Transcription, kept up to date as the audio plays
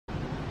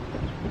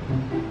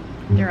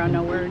There are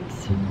no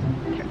words.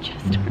 There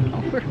just are no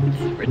words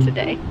for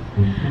today.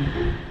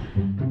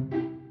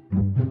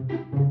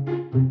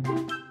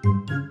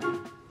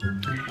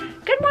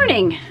 Good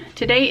morning.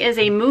 Today is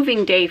a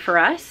moving day for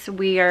us.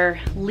 We are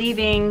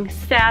leaving,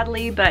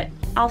 sadly, but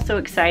also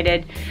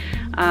excited,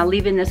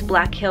 leaving this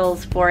Black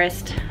Hills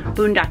Forest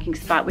boondocking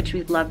spot, which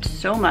we've loved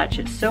so much.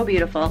 It's so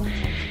beautiful.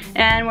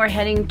 And we're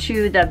heading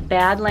to the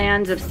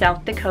Badlands of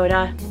South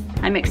Dakota.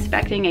 I'm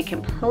expecting a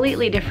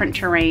completely different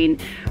terrain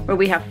where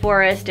we have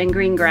forest and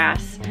green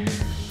grass.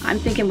 I'm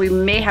thinking we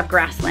may have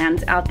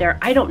grasslands out there.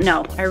 I don't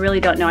know. I really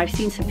don't know. I've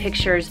seen some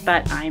pictures,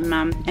 but I'm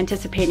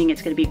anticipating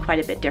it's going to be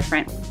quite a bit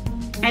different.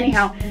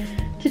 Anyhow,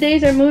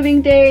 today's our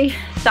moving day.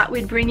 Thought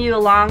we'd bring you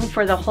along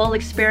for the whole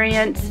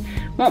experience.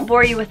 Won't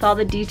bore you with all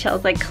the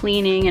details like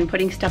cleaning and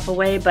putting stuff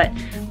away, but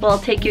we'll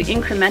take you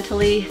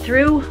incrementally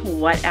through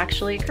what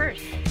actually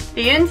occurs.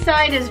 The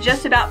inside is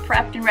just about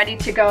prepped and ready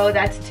to go.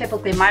 That's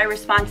typically my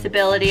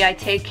responsibility. I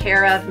take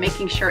care of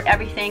making sure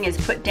everything is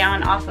put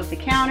down off of the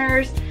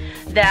counters,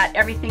 that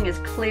everything is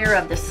clear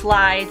of the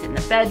slides in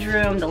the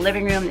bedroom, the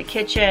living room, the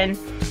kitchen.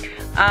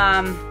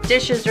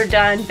 Dishes are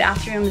done,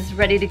 bathroom is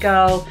ready to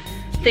go.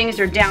 Things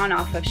are down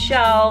off of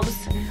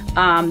shelves.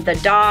 The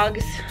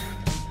dogs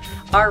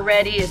are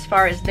ready as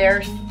far as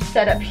their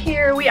setup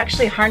here. We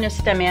actually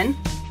harnessed them in.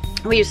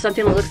 We use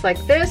something that looks like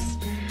this,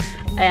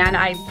 and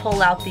I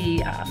pull out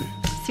the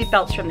seat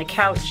belts from the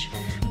couch,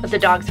 put the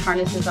dog's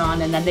harnesses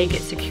on, and then they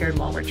get secured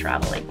while we're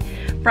traveling.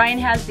 Brian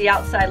has the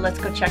outside. Let's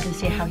go check and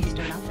see how he's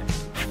doing out there.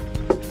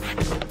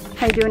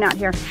 How you doing out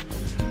here?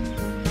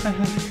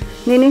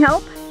 Need any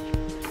help?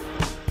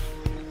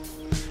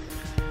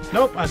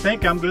 Nope, I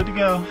think I'm good to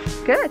go.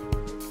 Good.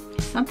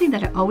 Something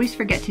that I always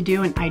forget to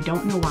do, and I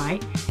don't know why,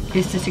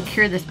 is to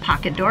secure this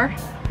pocket door.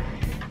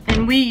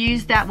 And we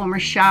use that when we're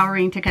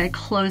showering to kind of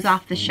close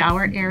off the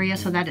shower area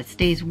so that it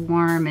stays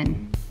warm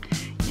and,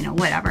 you know,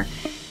 whatever.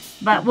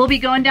 But we'll be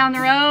going down the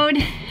road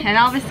and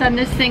all of a sudden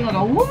this thing will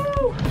go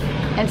woo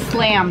and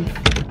slam.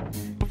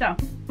 So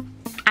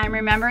I'm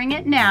remembering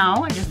it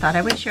now. I just thought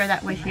I would share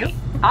that with you.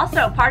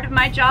 Also, part of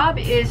my job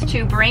is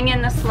to bring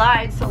in the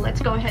slides, so let's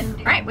go ahead and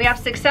do it. All right, we have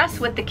success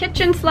with the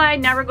kitchen slide.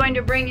 Now we're going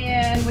to bring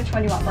in, which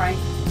one do you want, Brian?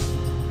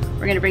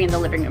 We're gonna bring in the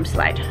living room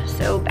slide.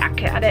 So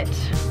back at it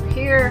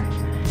here.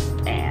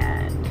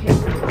 And here.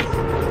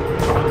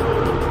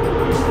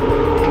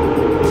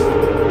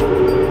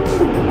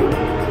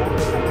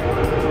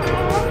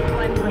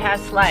 Anyone who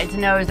has slides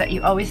knows that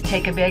you always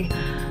take a big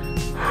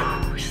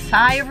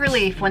sigh of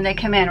relief when they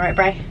come in, right,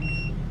 Bri?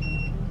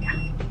 Yeah.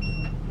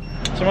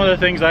 Some other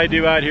things I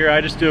do out here,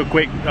 I just do a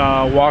quick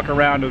walk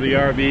around of the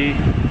RV.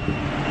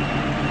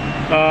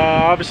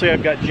 Obviously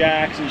I've got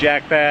jacks and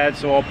jack pads,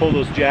 so I'll pull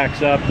those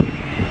jacks up.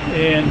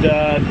 And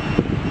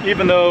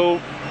even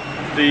though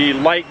the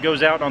light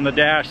goes out on the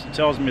dash that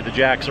tells me the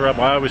jacks are up,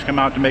 I always come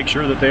out to make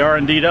sure that they are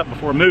indeed up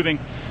before moving,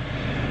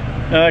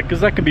 because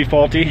that could be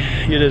faulty.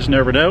 You just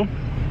never know.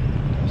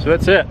 So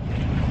that's it.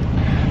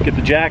 Get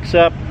the jacks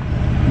up,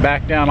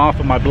 back down off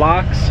of my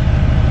blocks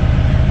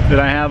that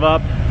I have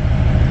up,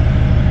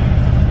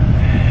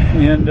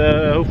 and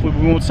hopefully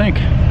we won't sink.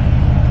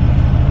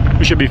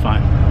 We should be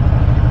fine.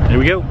 There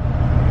we go.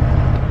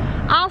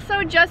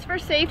 Also, just for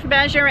safe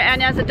measure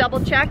and as a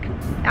double check,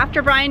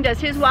 after Brian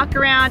does his walk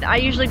around, I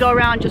usually go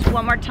around just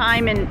one more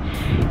time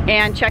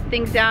and check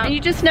things out. And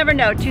you just never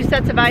know, 2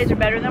 sets of eyes are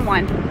better than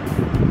one.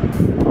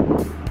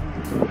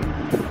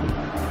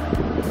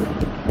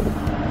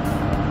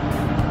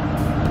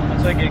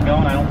 Once I get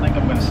going, I don't think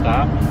I'm going to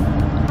stop.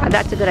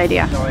 That's a good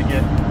idea. Until I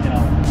get, you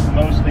know,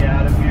 mostly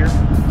out of here.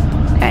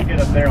 Okay. Get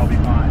up there, I'll be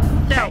fine.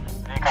 So,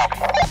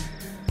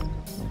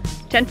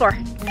 10-4.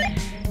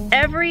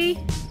 Every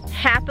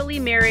happily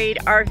married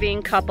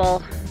RVing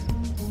couple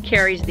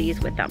carries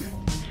these with them.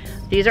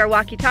 These are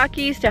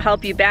walkie-talkies to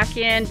help you back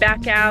in,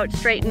 back out,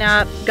 straighten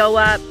up, go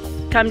up,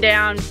 come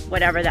down,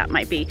 whatever that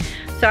might be.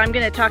 So I'm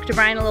gonna talk to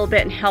Brian a little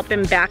bit and help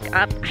him back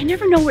up. I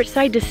never know which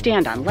side to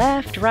stand on,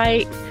 left,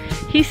 right.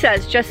 He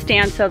says just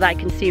stand so that I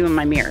can see you in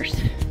my mirrors.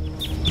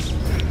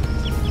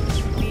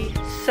 We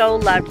so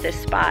loved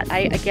this spot.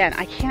 Again,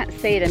 I can't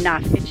say it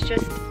enough. It's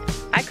just,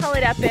 I call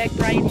it epic.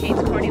 Brian hates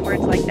corny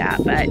words like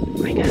that, but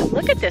my God,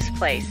 look at this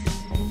place.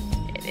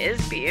 It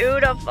is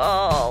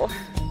beautiful.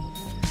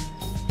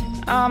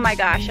 Oh my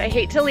gosh, I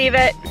hate to leave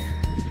it.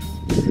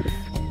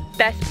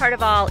 Best part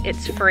of all,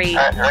 it's free.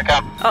 All right, here I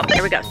come. Oh,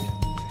 there we go.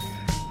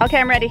 Okay,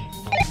 I'm ready.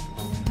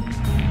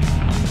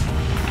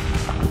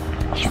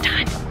 He's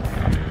done.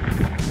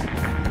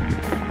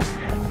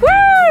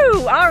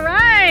 Woo! All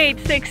right,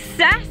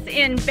 success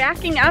in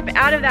backing up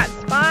out of that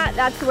spot.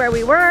 That's where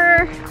we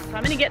were. So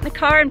I'm gonna get in the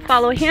car and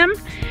follow him.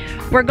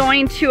 We're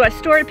going to a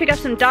store to pick up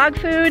some dog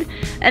food,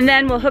 and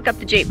then we'll hook up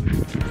the Jeep.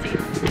 See?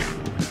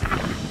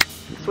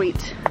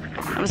 Sweet.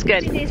 That was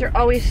good. These are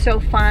always so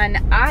fun.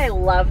 I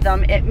love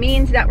them. It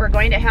means that we're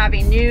going to have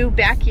a new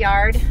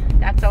backyard.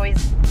 That's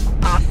always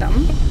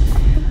awesome.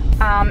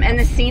 And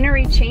the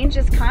scenery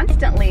changes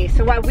constantly.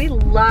 So while we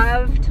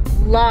loved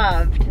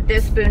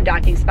this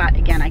boondocking spot,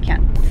 again, I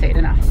can't say it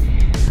enough.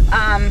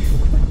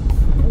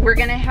 we're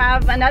gonna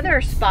have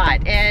another spot,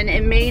 and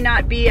it may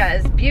not be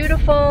as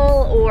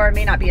beautiful or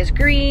may not be as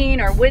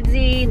green or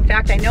woodsy. In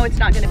fact, I know it's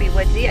not gonna be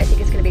woodsy. I think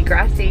it's gonna be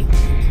grassy.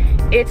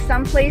 It's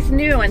someplace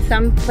new and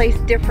someplace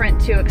different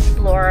to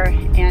explore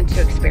and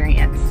to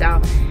experience. So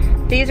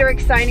these are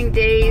exciting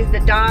days.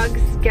 The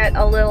dogs get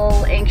a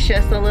little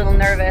anxious, a little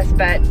nervous,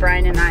 but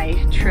Brian and I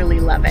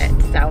truly love it.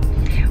 So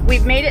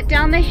we've made it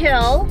down the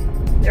hill.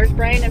 There's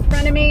Brian in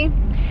front of me.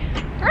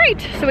 All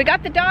right, so we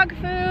got the dog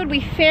food. We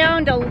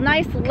found a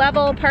nice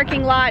level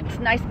parking lot,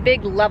 nice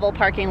big level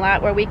parking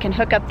lot where we can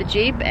hook up the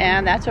Jeep,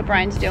 and that's what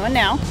Brian's doing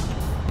now.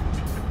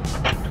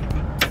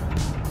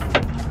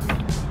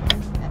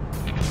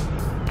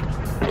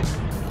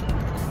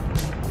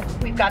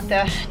 We've got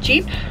the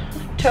Jeep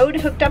towed,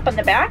 hooked up on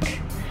the back.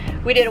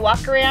 We did a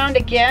walk around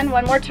again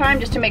one more time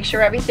just to make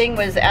sure everything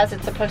was as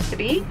it's supposed to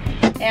be.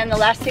 And the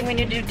last thing we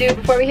need to do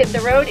before we hit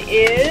the road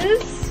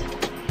is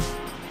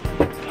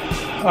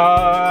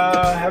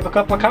have a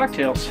couple of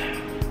cocktails.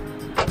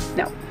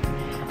 No.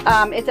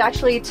 It's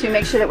actually to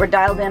make sure that we're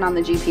dialed in on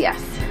the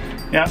GPS.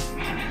 Yeah.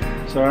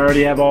 So I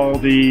already have all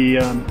the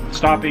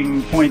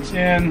stopping points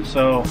in,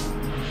 so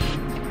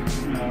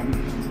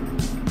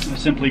I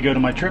simply go to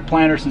my trip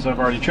planner since I've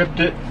already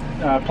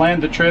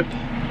planned the trip.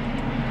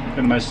 Go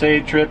to my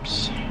saved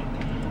trips,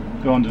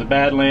 go into the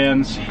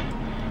Badlands.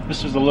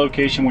 This is the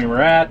location we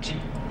were at.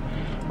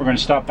 We're going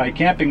to stop by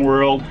Camping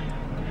World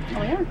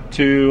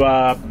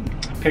to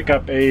pick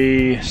up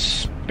a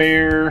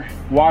spare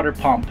water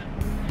pump.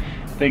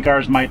 I think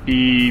ours might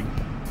be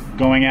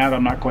going out,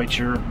 I'm not quite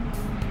sure.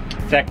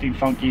 It's acting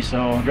funky,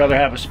 so I'd rather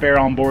have a spare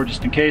on board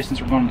just in case,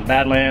 since we're going to the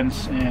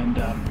Badlands and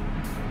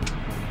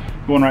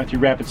going right through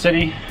Rapid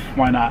City.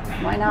 Why not?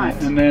 Why not?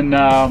 And then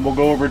we'll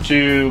go over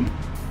to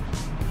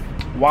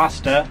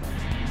Wasta.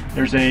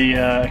 There's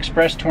a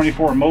Express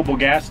 24 mobile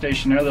gas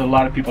station there that a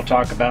lot of people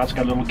talk about. It's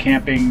got a little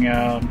camping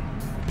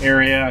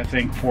area, I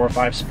think 4 or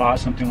 5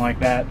 spots, something like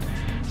that.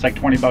 It's like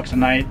 20 bucks a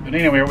night. But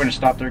anyway, we're going to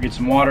stop there, get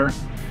some water,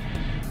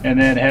 and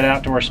then head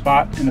out to our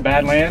spot in the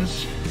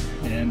Badlands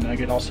and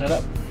get all set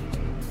up.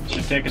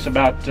 Should take us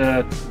about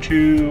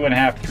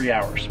 2.5 to 3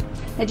 hours.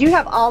 And do you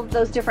have all of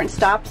those different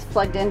stops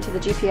plugged into the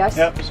GPS?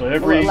 Yep, so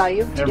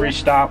every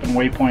stop and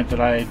waypoint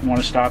that I want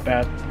to stop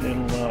at,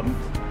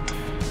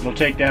 it'll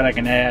take that. I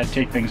can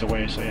take things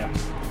away, so yeah,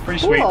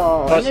 pretty sweet.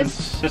 Plus,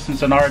 since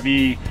it's an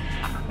RV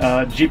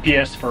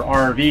GPS for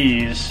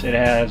RVs, it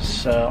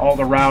has all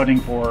the routing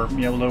for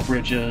low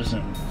bridges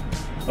and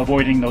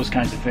avoiding those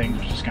kinds of things,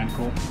 which is kind of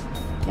cool.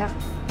 Yeah.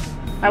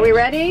 Are we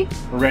ready?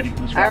 We're ready.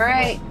 Let's all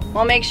right.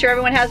 We'll make sure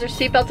everyone has their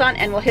seatbelts on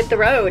and we'll hit the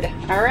road.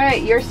 All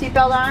right, your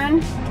seatbelt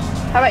on.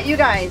 How about you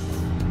guys?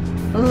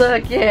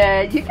 Look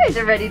at you guys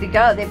are ready to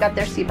go. They've got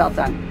their seatbelts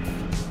on.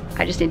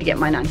 I just need to get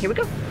mine on. Here we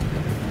go.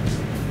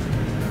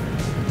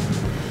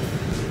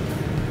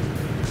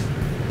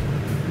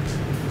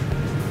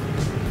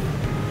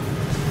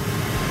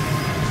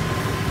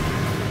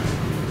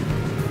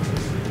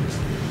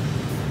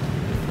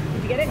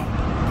 Did you get it?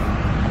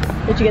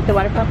 Did you get the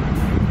water pump?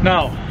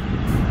 No.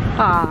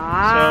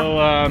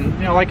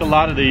 Aww. So, like a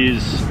lot of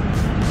these,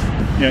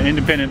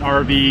 independent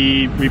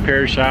RV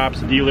repair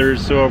shops,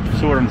 dealers, so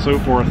on and so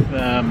forth.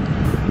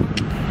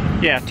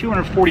 Yeah,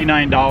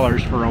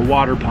 $249 for a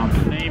water pump,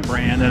 name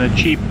brand, and a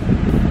cheap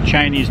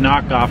Chinese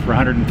knockoff for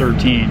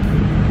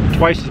 $113.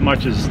 Twice as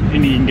much as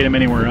you can get them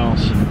anywhere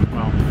else.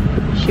 Well,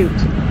 shoot.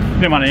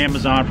 Get them on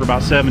Amazon for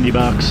about 70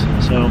 bucks.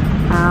 So.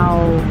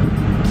 Ow.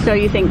 So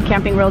you think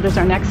Camping World is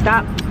our next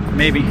stop?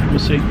 Maybe. We'll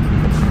see.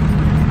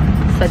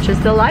 Such is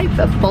the life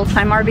of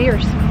full-time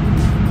RVers.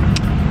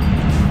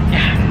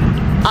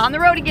 On the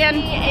road again,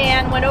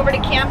 and went over to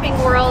Camping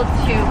World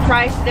to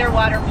price their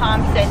water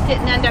pumps and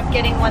didn't end up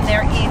getting one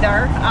there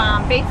either.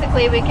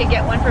 Basically, we could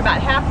get one for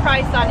about half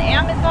price on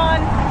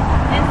Amazon,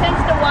 and since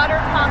the water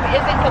pump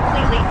isn't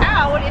completely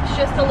out, it's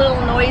just a little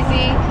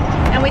noisy,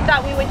 and we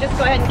thought we would just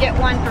go ahead and get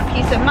one for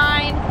peace of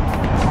mind.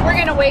 We're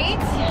gonna wait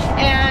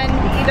and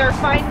either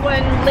find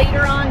one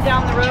later on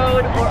down the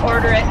road or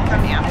order it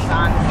from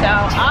Amazon. So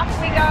off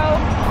we go.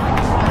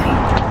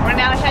 We're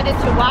now headed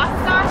to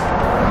Wasta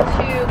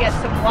to get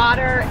some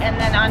water and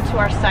then onto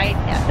our site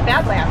at the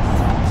Badlands.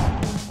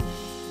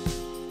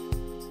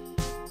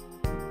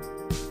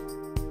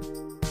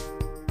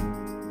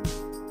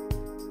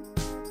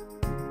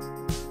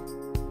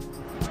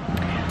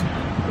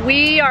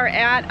 We are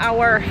at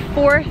our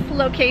 4th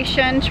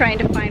location trying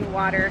to find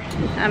water.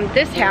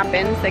 This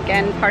happens,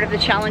 again, part of the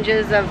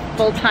challenges of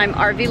full-time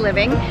RV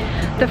living.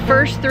 The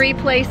first 3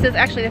 places,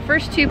 actually the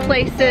first 2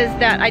 places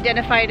that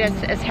identified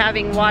as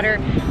having water,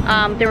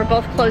 they were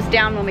both closed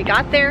down when we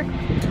got there.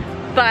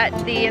 But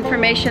the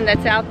information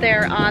that's out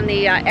there on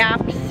the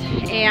apps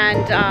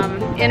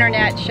and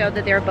internet showed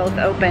that they're both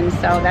open,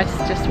 so that's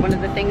just one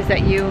of the things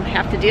that you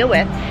have to deal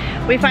with.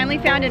 We finally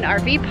found an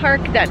RV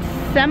park that's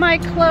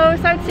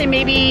semi-close, I would say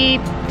maybe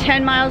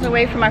 10 miles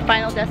away from our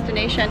final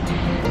destination,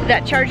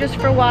 that charges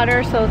for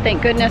water, so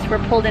thank goodness we're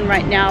pulled in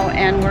right now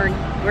and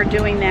we're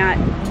doing that.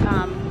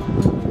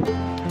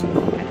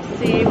 Let's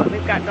see what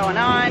we've got going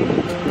on.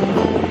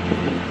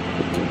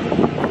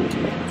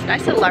 It's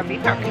nice little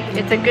RV park.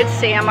 It's a Good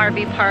Sam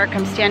RV park.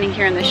 I'm standing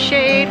here in the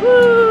shade.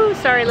 Woo!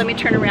 Sorry, let me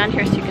turn around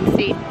here so you can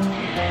see.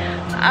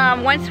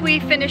 Once we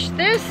finish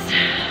this,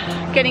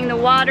 getting the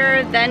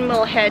water, then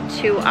we'll head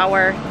to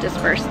our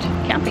dispersed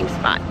camping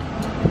spot.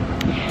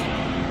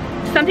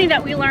 Something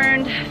that we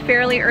learned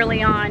fairly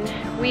early on,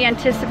 we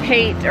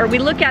anticipate, or we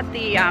look at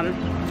the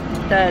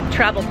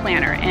travel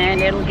planner,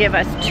 and it'll give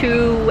us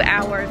 2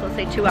 hours, let's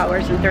say 2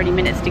 hours and 30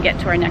 minutes to get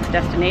to our next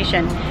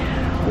destination.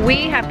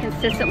 We have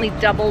consistently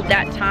doubled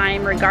that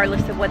time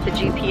regardless of what the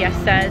GPS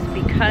says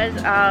because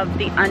of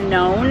the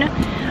unknown.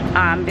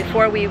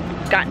 Before we've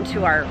gotten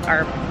to our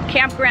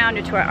campground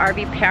or to our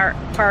RV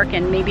park,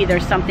 and maybe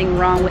there's something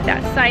wrong with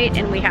that site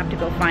and we have to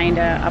go find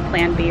a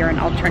plan B or an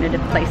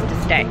alternative place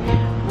to stay.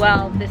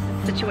 Well, this is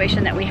a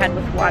situation that we had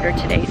with water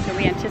today, so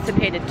we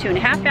anticipated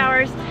 2.5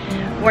 hours.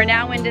 We're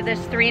now into this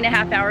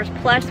 3.5 hours,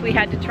 plus we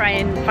had to try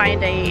and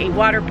find a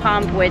water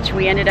pump, which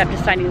we ended up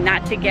deciding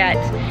not to get,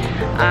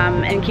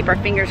 and keep our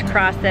fingers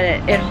crossed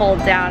that it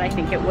holds out. I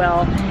think it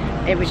will.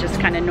 It was just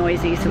kind of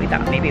noisy, so we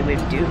thought maybe we'd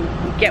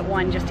get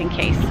one just in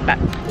case. But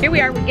here we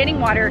are, we're getting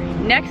water.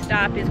 Next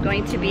stop is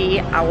going to be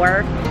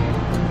our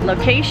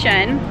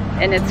location,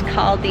 and it's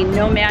called the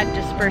Nomad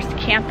Dispersed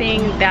Camping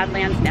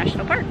Badlands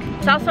National Park.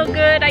 It's also a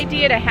good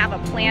idea to have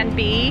a plan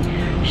B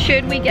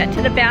should we get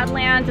to the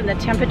Badlands and the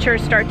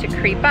temperatures start to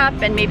creep up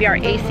and maybe our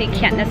AC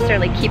can't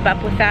necessarily keep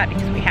up with that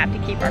because we have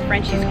to keep our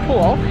Frenchies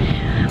cool.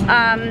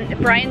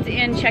 Brian's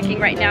in checking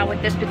right now with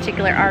this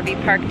particular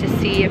RV park to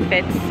see if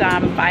it's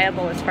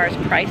viable as far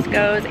as price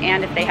goes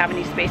and if they have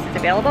any spaces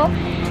available.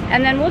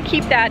 And then we'll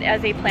keep that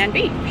as a plan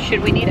B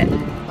should we need it.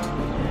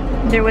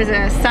 There was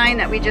a sign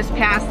that we just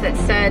passed that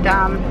said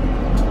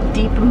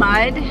deep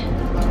mud.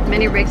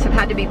 Many rigs have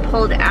had to be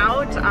pulled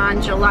out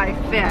on July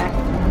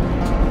 5th.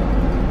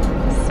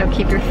 So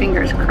keep your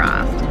fingers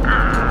crossed.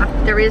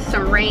 There is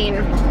some rain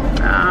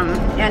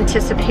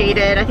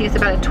anticipated. I think it's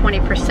about a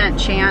 20%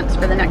 chance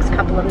for the next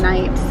couple of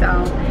nights.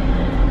 So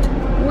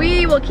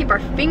we will keep our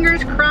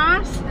fingers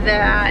crossed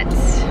that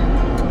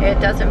it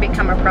doesn't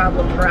become a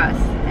problem for us.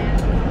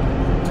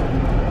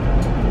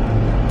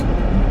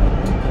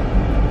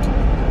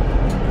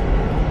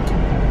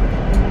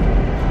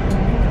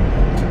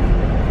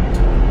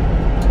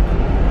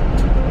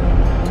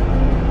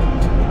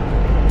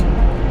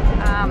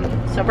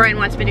 So Brian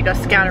wants me to go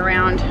scout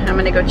around. I'm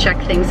gonna go check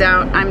things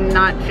out. I'm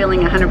not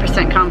feeling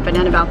 100%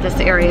 confident about this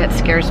area. It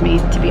scares me,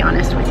 to be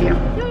honest with you.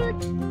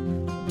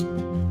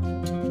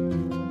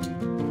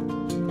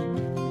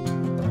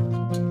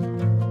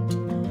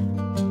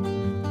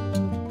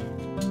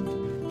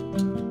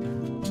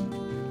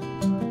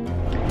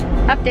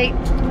 Update.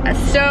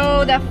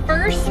 So the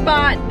first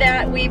spot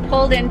that we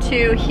pulled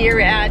into here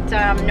at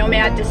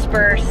Nomad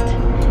Dispersed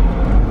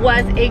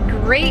was a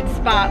great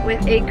spot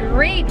with a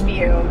great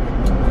view.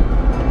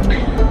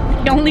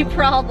 The only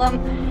problem,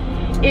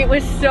 it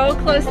was so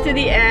close to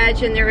the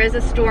edge, and there is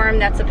a storm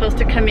that's supposed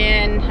to come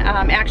in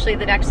actually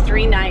the next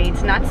 3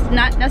 nights.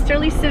 Not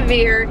necessarily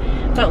severe,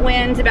 but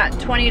winds about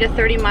 20 to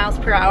 30 miles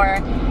per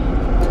hour.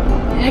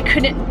 I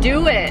couldn't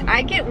do it.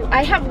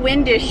 I have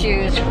wind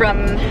issues from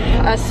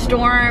a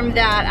storm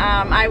that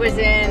I was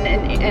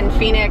in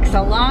Phoenix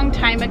a long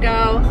time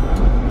ago,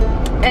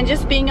 and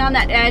just being on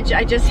that edge,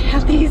 I just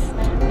have these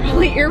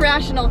probably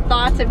irrational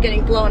thoughts of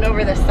getting blown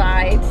over the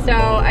side. So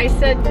I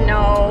said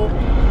no,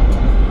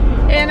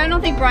 and I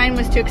don't think Brian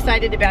was too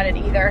excited about it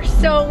either.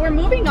 So we're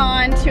moving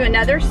on to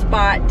another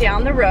spot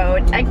down the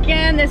road.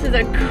 Again, this is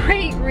a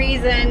great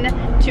reason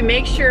to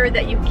make sure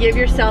that you give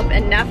yourself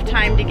enough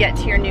time to get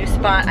to your new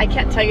spot. I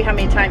can't tell you how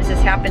many times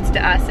this happens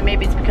to us, and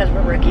maybe it's because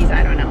we're rookies,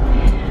 I don't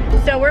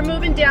know. So we're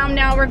moving down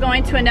now. We're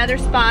going to another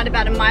spot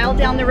about a mile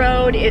down the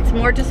road. It's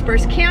more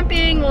dispersed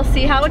camping. We'll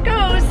see how it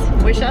goes.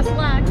 Wish us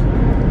luck.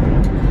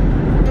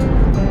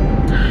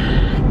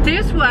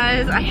 This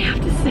was, I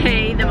have to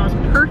say, the most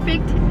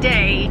perfect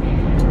day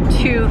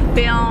to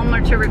film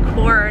or to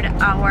record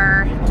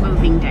our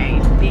moving day,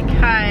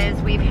 because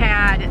we've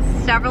had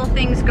several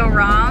things go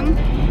wrong,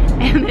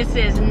 and this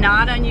is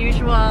not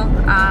unusual.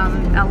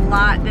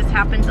 This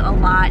happens a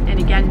lot, and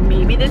again,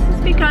 maybe this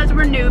is because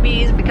we're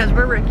newbies, because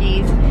we're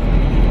rookies,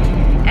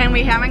 and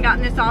we haven't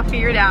gotten this all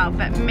figured out,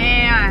 but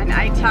man,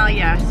 I tell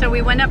ya. So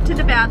we went up to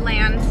the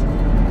Badlands.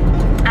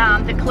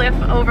 The cliff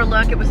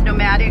overlook, it was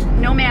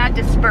Nomad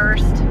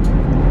Dispersed,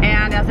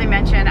 and as I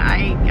mentioned,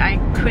 I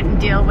couldn't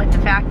deal with the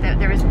fact that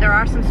there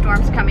are some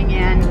storms coming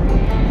in,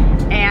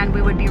 and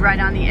we would be right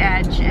on the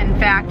edge. In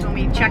fact, when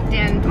we checked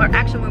in, or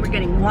actually when we were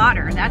getting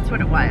water, that's what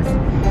it was.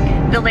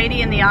 The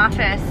lady in the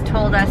office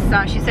told us,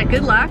 she said,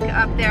 good luck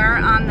up there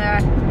on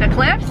the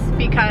cliffs,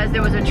 because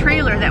there was a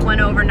trailer that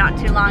went over not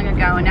too long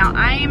ago. And now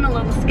I'm a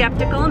little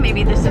skeptical,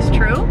 maybe this is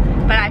true,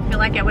 but I feel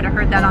like I would have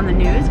heard that on the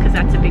news, because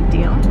that's a big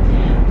deal.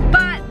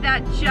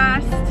 That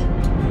just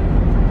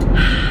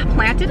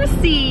planted a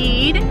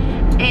seed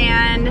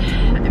and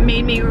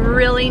made me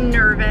really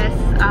nervous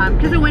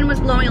because the wind was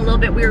blowing a little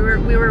bit. We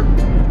were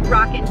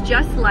rocking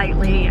just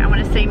lightly. I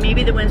want to say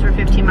maybe the winds were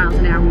 15 miles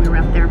an hour when we were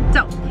up there.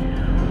 So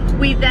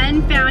We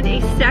then found a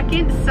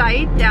second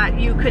site that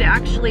you could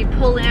actually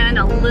pull in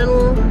a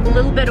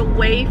little bit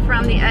away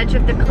from the edge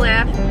of the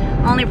cliff.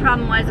 Only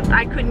problem was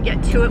I couldn't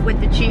get to it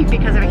with the Jeep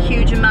because of a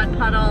huge mud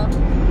puddle,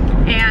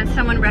 and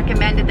someone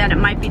recommended that it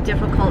might be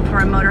difficult for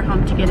a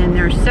motorhome to get in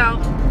there. So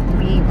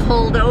we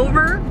pulled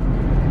over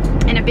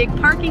in a big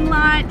parking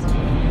lot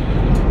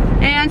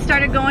and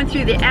started going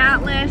through the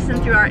atlas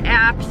and through our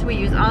apps. We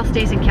use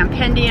Allstays and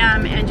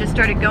Campendium, and just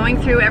started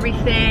going through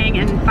everything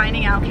and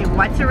finding out, okay,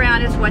 what's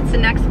around us, what's the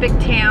next big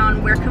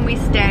town, where can we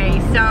stay.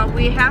 So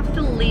we have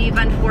to leave,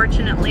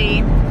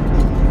 unfortunately.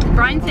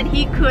 Brian said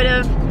he could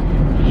have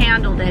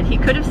handled it. He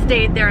could have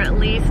stayed there at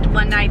least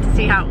one night to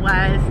see how it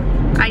was.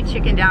 I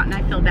chickened out and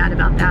I feel bad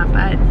about that,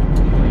 but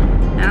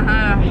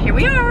here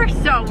we are.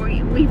 So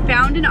we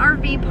found an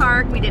RV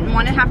park. We didn't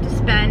want to have to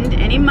spend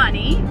any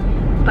money,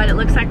 but it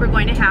looks like we're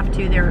going to have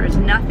to. There is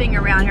nothing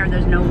around here.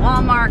 There's no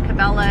Walmart,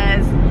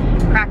 Cabela's,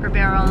 Cracker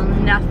Barrel,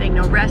 nothing,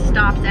 no rest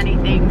stops,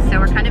 anything. So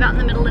we're kind of out in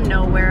the middle of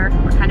nowhere.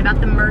 We're kind of at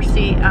the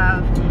mercy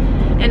of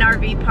an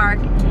RV park.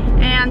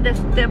 And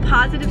the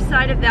positive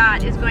side of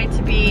that is going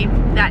to be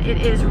that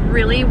it is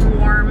really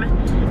warm,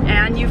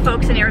 and you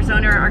folks in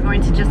Arizona are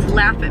going to just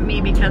laugh at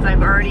me because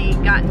I've already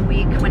gotten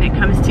weak when it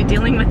comes to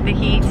dealing with the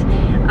heat.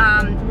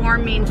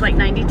 Warm means like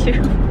 92.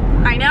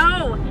 I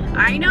know.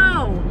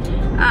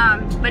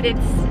 But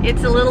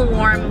it's a little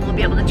warm, and we'll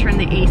be able to turn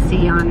the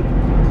AC on.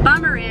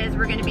 Bummer is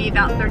we're going to be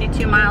about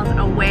 32 miles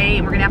away,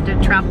 and we're going to have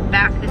to travel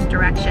back this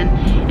direction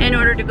in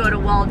order to go to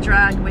Wall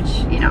Drug, which,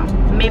 you know,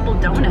 Maple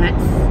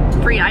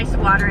Donuts, free ice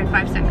water, and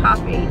 5-cent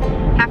coffee.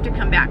 Have to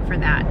come back for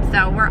that.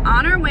 So we're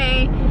on our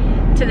way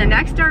to the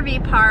next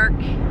RV park.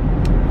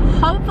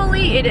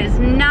 Hopefully it is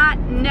not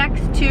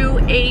next to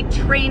a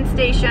train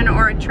station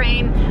or a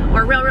train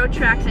or railroad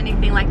tracks,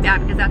 anything like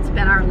that, because that's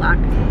been our luck.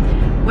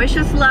 Wish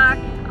us luck.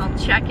 I'll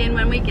check in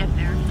when we get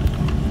there.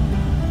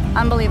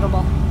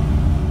 Unbelievable.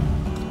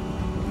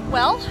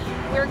 Well,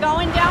 we're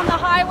going down the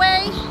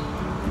highway,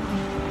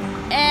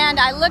 and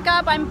I look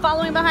up, I'm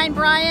following behind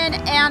Brian,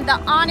 and the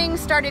awning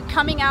started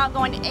coming out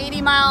going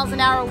 80 miles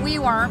an hour. We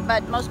weren't,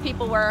 but most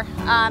people were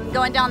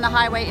going down the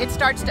highway. It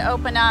starts to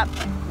open up.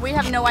 We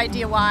have no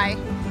idea why.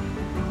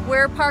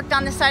 We're parked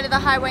on the side of the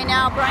highway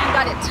now. Brian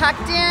got it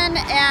tucked in,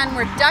 and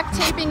we're duct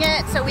taping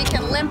it so we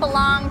can limp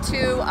along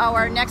to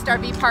our next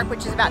RV park,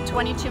 which is about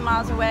 22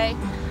 miles away.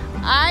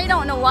 I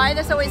don't know why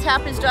this always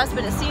happens to us,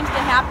 but it seems to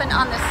happen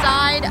on the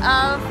side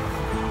of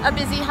a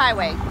busy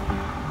highway.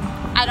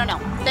 I don't know.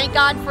 Thank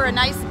God for a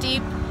nice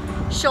deep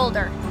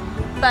shoulder.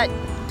 But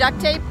duct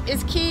tape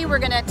is key. We're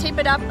gonna tape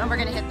it up and we're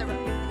gonna hit the road.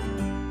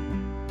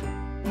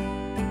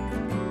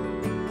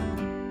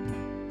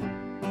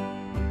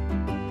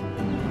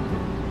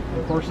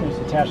 The portion is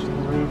attached to the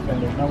roof,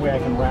 and there's no way I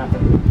can wrap it.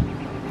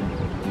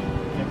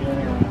 Can't get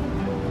anything around it.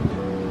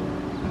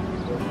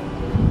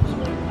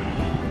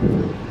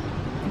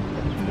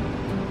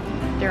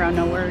 There are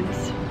no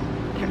words.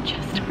 There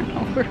just are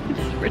no words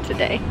for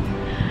today.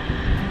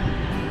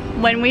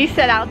 When we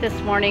set out this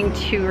morning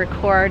to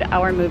record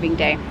our moving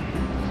day,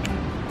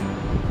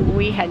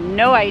 we had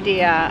no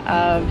idea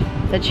of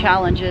the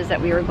challenges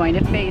that we were going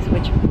to face,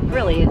 which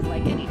really is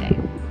like any day.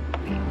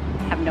 We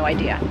have no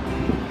idea.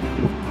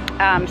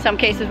 Some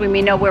cases we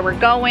may know where we're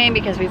going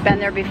because we've been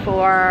there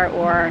before,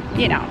 or,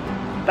 you know,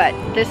 but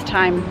this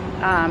time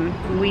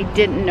we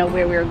didn't know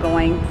where we were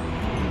going.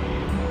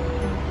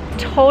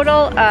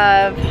 Total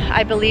of,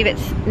 I believe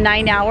it's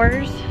 9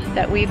 hours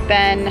that we've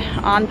been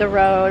on the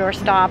road or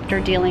stopped or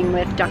dealing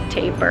with duct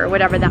tape or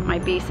whatever that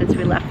might be since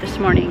we left this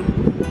morning.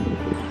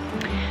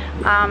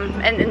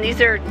 And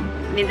these are,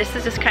 I mean, this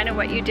is just kind of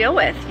what you deal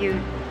with. You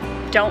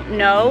don't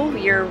know,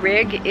 your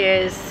rig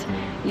is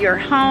your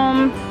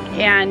home,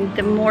 and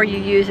the more you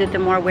use it, the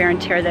more wear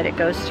and tear that it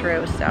goes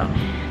through. So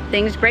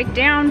things break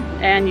down,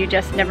 and you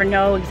just never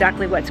know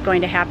exactly what's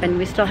going to happen.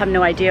 We still have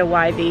no idea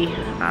why the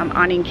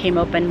awning came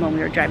open when we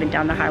were driving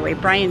down the highway.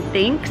 Brian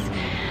thinks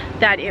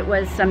that it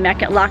was a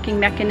locking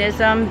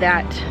mechanism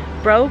that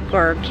broke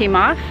or came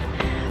off.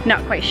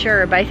 Not quite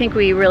sure, but I think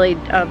we really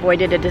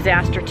avoided a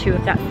disaster too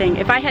if that thing,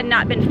 if I had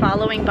not been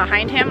following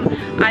behind him,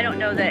 I don't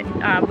know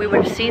that we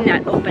would have seen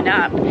that open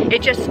up.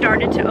 It just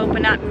started to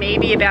open up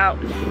maybe about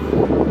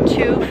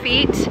 2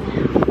 feet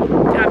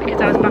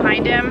because I was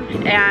behind him,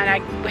 and I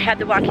had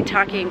the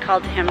walkie-talkie and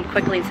called to him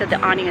quickly and said the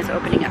awning is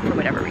opening up for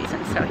whatever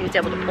reason, so he was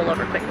able to pull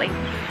over quickly.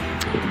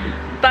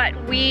 But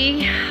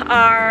we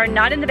are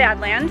not in the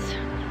Badlands.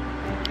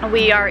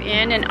 We are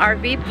in an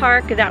RV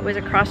park that was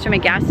across from a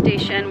gas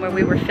station where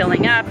we were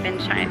filling up and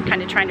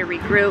kind of trying to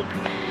regroup.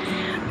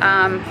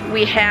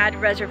 We had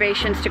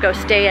reservations to go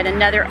stay at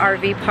another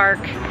RV park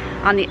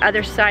on the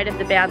other side of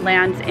the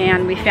Badlands,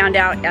 and we found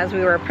out as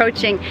we were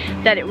approaching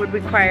that it would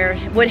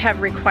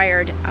have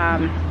required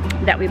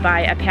that we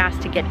buy a pass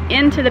to get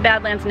into the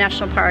Badlands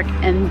National Park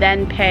and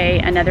then pay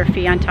another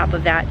fee on top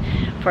of that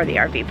for the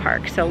RV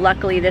park. So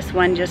luckily this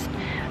one just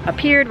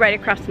appeared right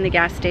across from the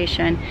gas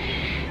station.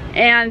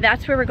 And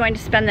that's where we're going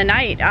to spend the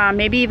night,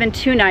 maybe even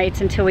 2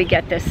 nights until we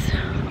get this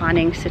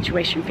awning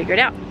situation figured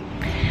out.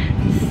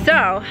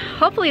 So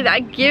hopefully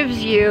that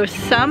gives you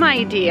some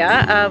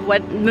idea of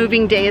what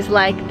moving day is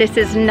like. This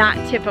is not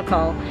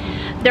typical.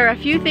 There are a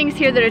few things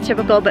here that are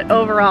typical, but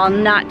overall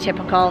not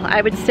typical.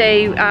 I would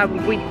say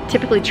we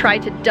typically try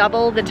to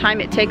double the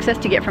time it takes us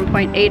to get from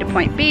point A to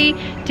point B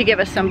to give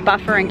us some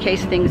buffer in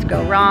case things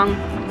go wrong,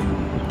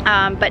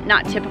 but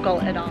not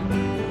typical at all.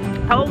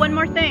 Oh, one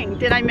more thing.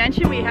 Did I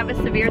mention we have a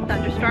severe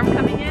thunderstorm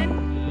coming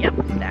in? Yep,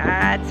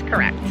 that's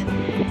correct.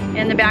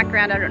 In the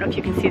background, I don't know if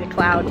you can see the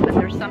clouds, but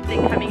there's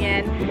something coming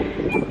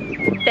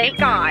in. Thank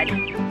God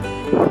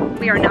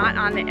we are not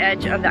on the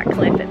edge of that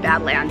cliff at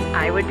Badlands.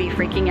 I would be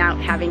freaking out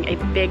having a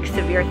big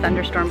severe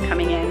thunderstorm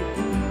coming in.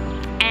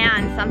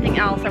 And something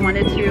else I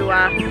wanted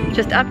to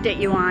just update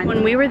you on.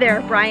 When we were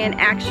there, Brian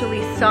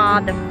actually saw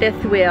the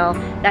fifth wheel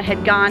that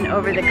had gone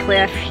over the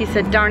cliff. He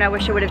said, darn, I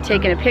wish I would have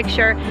taken a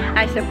picture.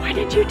 I said, why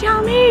didn't you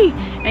tell me?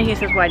 And he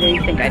says, why do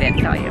you think I didn't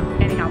tell you?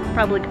 Anyhow,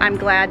 probably I'm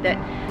glad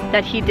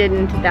that he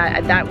didn't.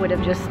 That would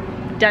have just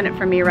done it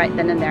for me right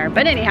then and there.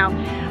 But anyhow,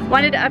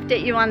 wanted to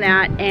update you on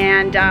that.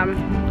 And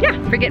yeah,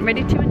 we're getting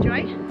ready to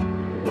enjoy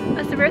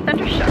a severe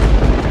thunderstorm.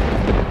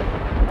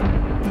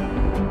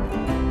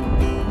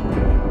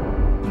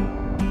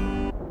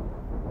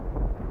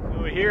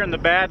 Here in the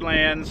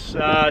Badlands,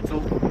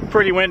 it's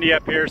pretty windy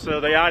up here, so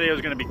the audio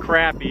is going to be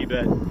crappy,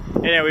 but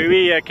anyway,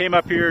 we came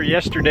up here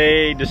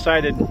yesterday,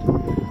 decided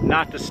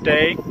not to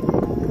stay.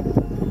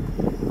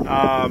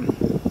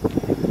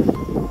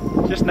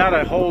 Just not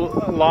a whole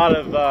lot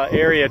of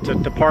area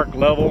to park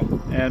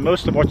level, and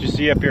most of what you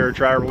see up here are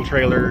travel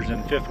trailers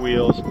and fifth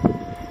wheels.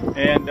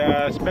 And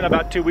it's been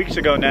about 2 weeks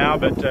ago now,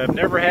 but I've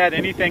never had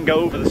anything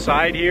go over the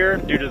side here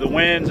due to the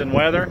winds and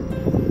weather,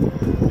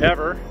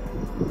 ever.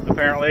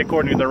 Apparently,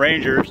 according to the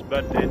rangers,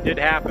 but it did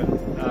happen.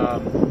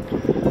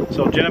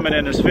 So a gentleman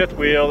in his fifth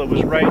wheel that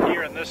was right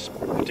here in this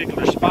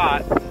particular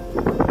spot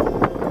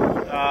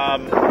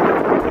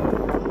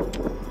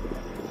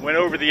went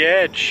over the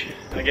edge.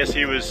 I guess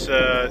he was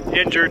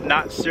injured,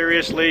 not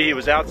seriously. He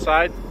was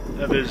outside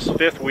of his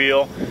fifth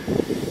wheel,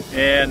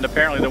 and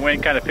apparently the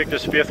wind kind of picked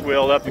his fifth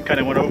wheel up and kind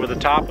of went over the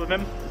top of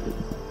him,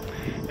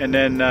 and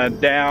then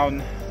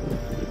down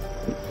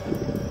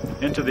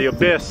into the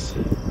abyss.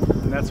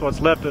 And that's what's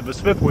left of his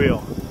fifth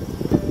wheel.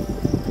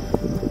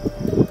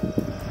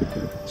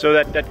 So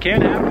that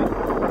can happen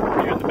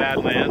here in the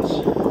Badlands.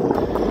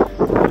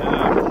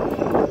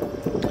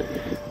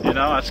 You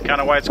know, that's kind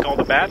of why it's called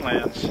the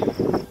Badlands.